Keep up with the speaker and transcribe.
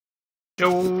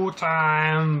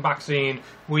Showtime boxing.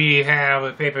 We have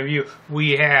a pay-per-view.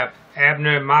 We have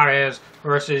Abner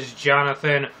versus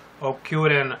Jonathan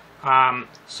Oquendo.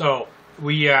 So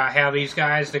we have these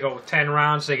guys. They go 10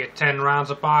 rounds. They get 10 rounds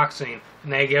of boxing,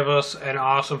 and they give us an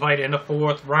awesome fight in the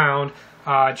 4th round.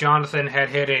 Jonathan had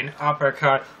hit an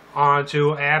uppercut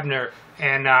onto Abner,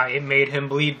 and it made him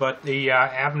bleed. But the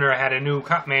Abner had a new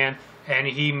cut man, and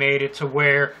he made it to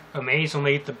where,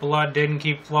 amazingly, the blood didn't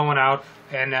keep flowing out,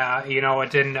 and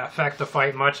it didn't affect the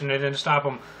fight much, and it didn't stop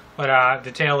him. But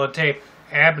the tail of the tape,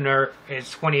 Abner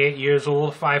is 28 years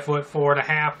old,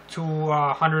 5'4.5",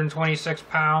 126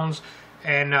 pounds,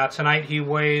 and tonight he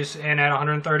weighs in at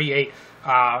 138.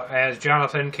 As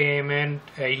Jonathan came in,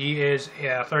 he is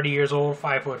 30 years old,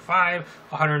 5'5",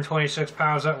 126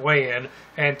 pounds at weigh-in,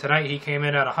 and tonight he came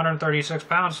in at 136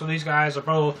 pounds. So these guys are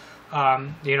both,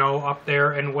 up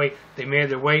there in weight. They made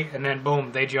their weight, and then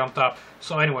boom, they jumped up.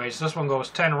 So, anyways, this one goes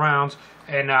 10 rounds,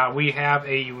 and we have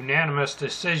a unanimous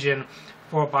decision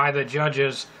by the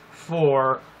judges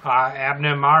for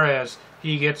Abner.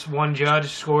 He gets one judge,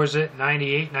 scores it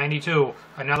 98-92.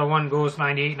 Another one goes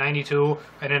 98-92,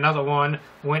 and another one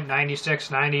went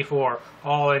 96-94.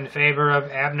 All in favor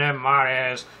of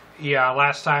Abner. Yeah,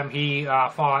 last time he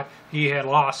fought, he had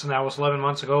lost, and that was 11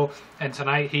 months ago. And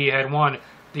tonight he had won.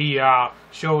 The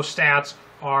show stats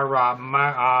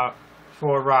are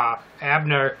for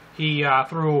Abner. He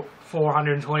threw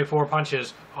 424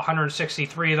 punches,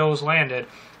 163 of those landed,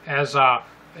 as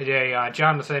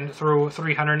Jonathan threw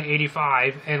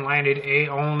 385 and landed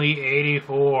only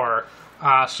 84.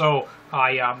 So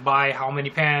by how many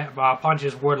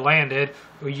punches were landed,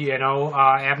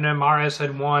 Abner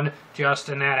had won just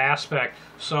in that aspect.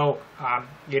 So,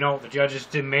 the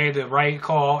judges made the right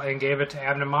call and gave it to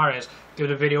Abner. Give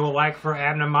the video a like for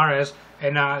Abner,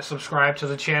 and subscribe to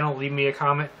the channel. Leave me a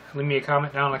comment. Leave me a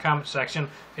comment down in the comment section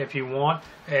if you want,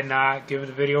 and give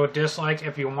the video a dislike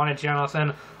if you wanted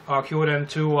Jonathan Oquendo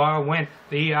to win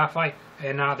the fight.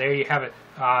 And there you have it.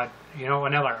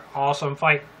 Another awesome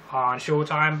fight on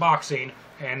Showtime Boxing,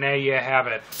 and there you have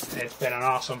it. It's been an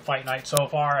awesome fight night so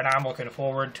far, and I'm looking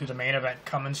forward to the main event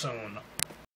coming soon.